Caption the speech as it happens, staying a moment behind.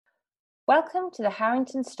Welcome to the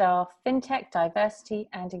Harrington Starr FinTech Diversity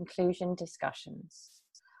and Inclusion discussions.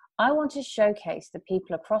 I want to showcase the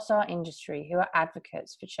people across our industry who are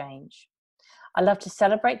advocates for change. I love to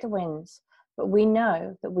celebrate the wins, but we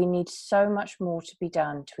know that we need so much more to be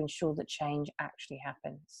done to ensure that change actually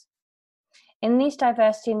happens. In these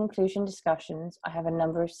diversity and inclusion discussions, I have a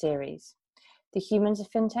number of series: the humans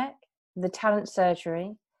of FinTech, the talent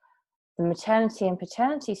surgery, the maternity and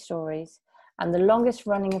paternity stories, and the longest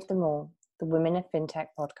running of them all, the Women of FinTech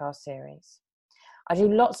podcast series. I do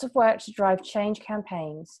lots of work to drive change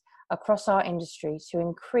campaigns across our industry to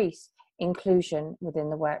increase inclusion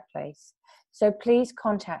within the workplace. So please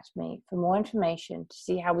contact me for more information to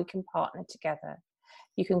see how we can partner together.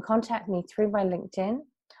 You can contact me through my LinkedIn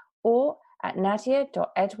or at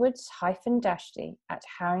nadia.edwards-dashti at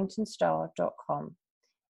harringtonstar.com.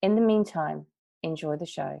 In the meantime, enjoy the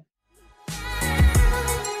show.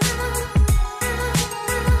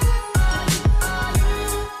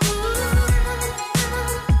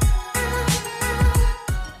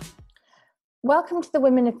 Welcome to the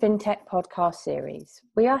Women of FinTech podcast series.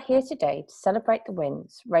 We are here today to celebrate the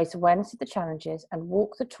wins, raise awareness of the challenges, and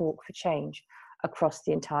walk the talk for change across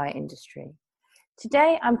the entire industry.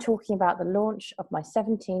 Today, I'm talking about the launch of my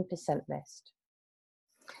 17% list.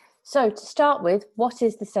 So to start with, what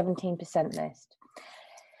is the 17% list?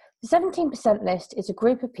 The 17% list is a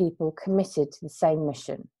group of people committed to the same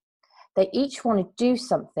mission. They each want to do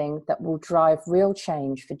something that will drive real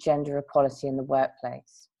change for gender equality in the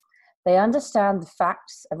workplace. They understand the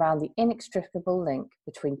facts around the inextricable link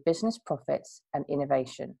between business profits and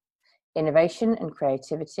innovation and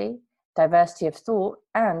creativity, diversity of thought,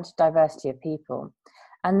 and diversity of people.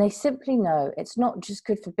 And they simply know it's not just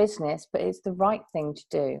good for business, but it's the right thing to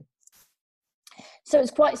do. So it's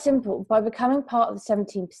quite simple. By becoming part of the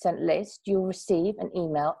 17% list, you'll receive an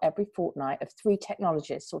email every fortnight of 3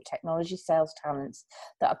 technologists or technology sales talents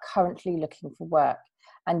that are currently looking for work.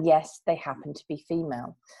 And yes, they happen to be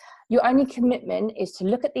female. Your only commitment is to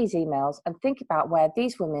look at these emails and think about where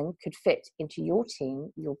these women could fit into your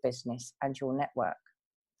team, your business, and your network.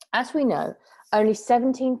 As we know, only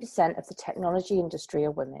 17% of the technology industry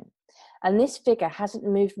are women, and this figure hasn't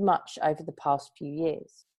moved much over the past few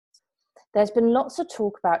years. There's been lots of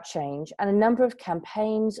talk about change and a number of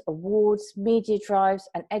campaigns, awards, media drives,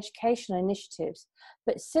 and educational initiatives,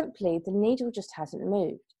 but simply the needle just hasn't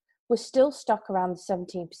moved. We're still stuck around the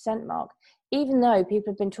 17% mark, even though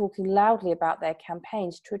people have been talking loudly about their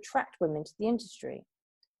campaigns to attract women to the industry.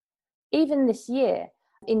 Even this year,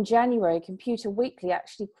 in January, Computer Weekly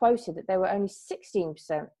actually quoted that there were only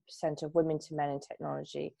 16% of women to men in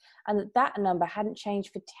technology, and that number hadn't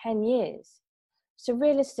changed for 10 years. So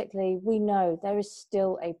realistically, we know there is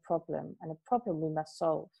still a problem, and a problem we must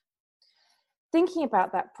solve. Thinking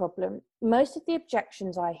about that problem, most of the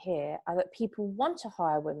objections I hear are that people want to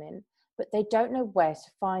hire women, but they don't know where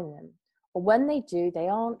to find them, or when they do, they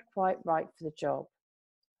aren't quite right for the job.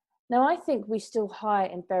 Now, I think we still hire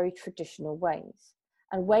in very traditional ways,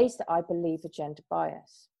 and ways that I believe are gender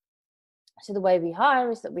bias. So the way we hire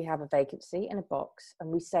is that we have a vacancy in a box,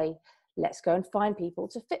 and we say, let's go and find people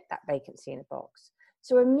to fit that vacancy in a box.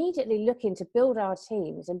 So we're immediately looking to build our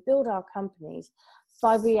teams and build our companies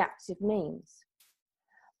by reactive means.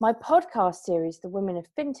 My podcast series, The Women of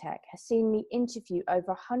FinTech, has seen me interview over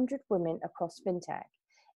 100 women across FinTech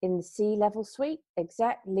in the C-level suite,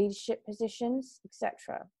 exec, leadership positions,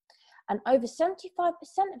 etc. And over 75%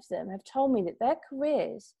 of them have told me that their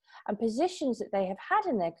careers and positions that they have had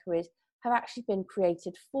in their careers have actually been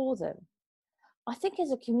created for them. I think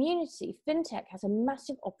as a community, FinTech has a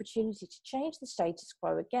massive opportunity to change the status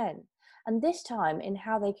quo again, and this time in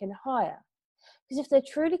how they can hire. Because if they're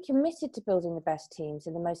truly committed to building the best teams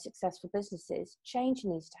and the most successful businesses, change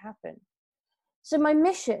needs to happen. So my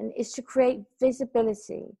mission is to create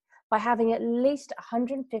visibility by having at least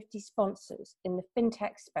 150 sponsors in the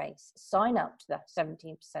FinTech space sign up to that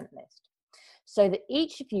 17% list, so that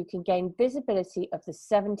each of you can gain visibility of the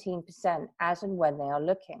 17% as and when they are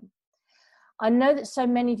looking. I know that so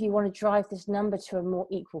many of you want to drive this number to a more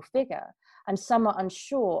equal figure, and some are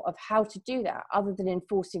unsure of how to do that other than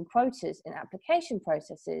enforcing quotas in application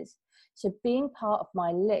processes. So being part of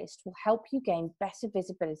my list will help you gain better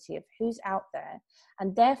visibility of who's out there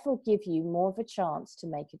and therefore give you more of a chance to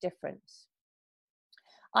make a difference.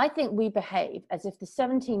 I think we behave as if the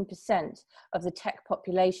 17% of the tech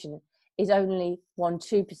population is only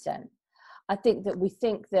 1-2%. I think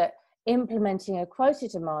that implementing a quota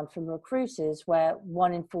demand from recruiters where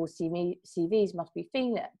 1 in 4 CVs must be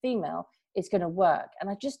female is going to work. And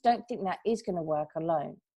I just don't think that is going to work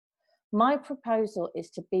alone. My proposal is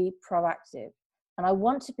to be proactive, And I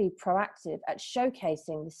want to be proactive at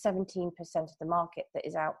showcasing the 17% of the market that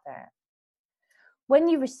is out there. When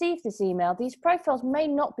you receive this email, these profiles may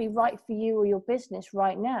not be right for you or your business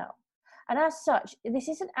right now. And as such, this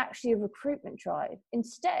isn't actually a recruitment drive.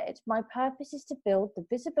 Instead, my purpose is to build the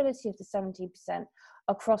visibility of the 17%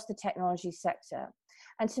 across the technology sector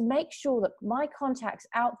and to make sure that my contacts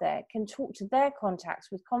out there can talk to their contacts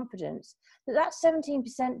with confidence that that 17%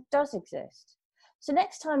 does exist. So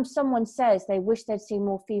next time someone says they wish they'd seen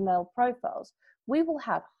more female profiles, we will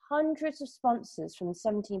have hundreds of sponsors from the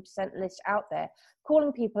 17% list out there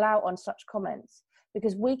calling people out on such comments,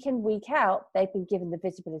 because week in, week out, they've been given the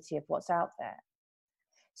visibility of what's out there.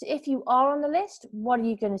 So if you are on the list, what are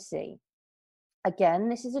you going to see? Again,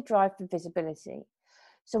 this is a drive for visibility.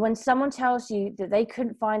 So when someone tells you that they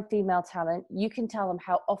couldn't find female talent, you can tell them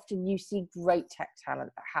how often you see great tech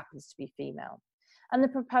talent that happens to be female. And the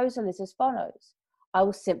proposal is as follows. I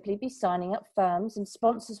will simply be signing up firms and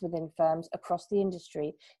sponsors within firms across the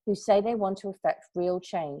industry who say they want to effect real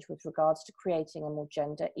change with regards to creating a more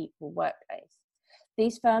gender equal workplace.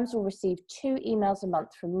 These firms will receive 2 emails a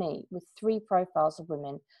month from me with 3 profiles of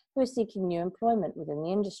women who are seeking new employment within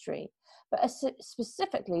the industry, but are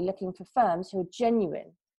specifically looking for firms who are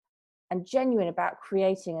genuine about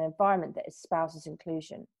creating an environment that espouses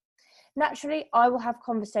inclusion. Naturally, I will have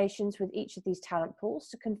conversations with each of these talent pools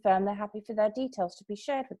to confirm they're happy for their details to be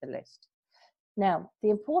shared with the list. Now, the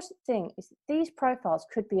important thing is that these profiles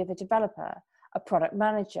could be of a developer, a product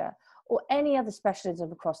manager, or any other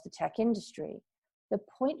specialism across the tech industry. The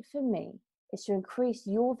point for me is to increase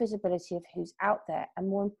your visibility of who's out there and,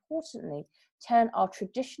 more importantly, turn our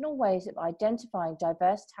traditional ways of identifying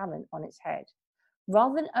diverse talent on its head.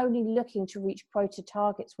 Rather than only looking to reach quota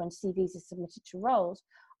targets when CVs are submitted to roles,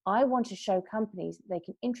 I want to show companies that they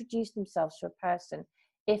can introduce themselves to a person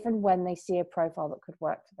if and when they see a profile that could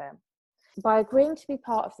work for them. By agreeing to be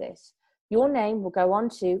part of this, your name will go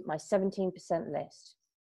onto my 17% list.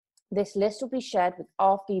 This list will be shared with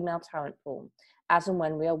our female talent pool as and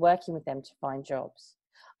when we are working with them to find jobs.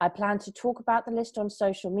 I plan to talk about the list on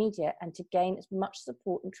social media and to gain as much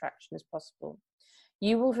support and traction as possible.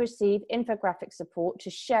 You will receive infographic support to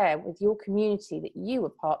share with your community that you are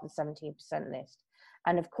part of the 17% list.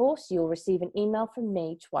 And of course, you'll receive an email from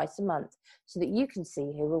me twice a month so that you can see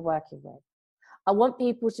who we're working with. I want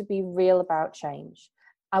people to be real about change.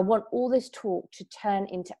 I want all this talk to turn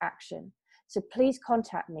into action. So please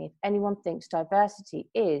contact me if anyone thinks diversity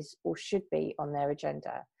is or should be on their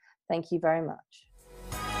agenda. Thank you very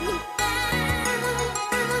much.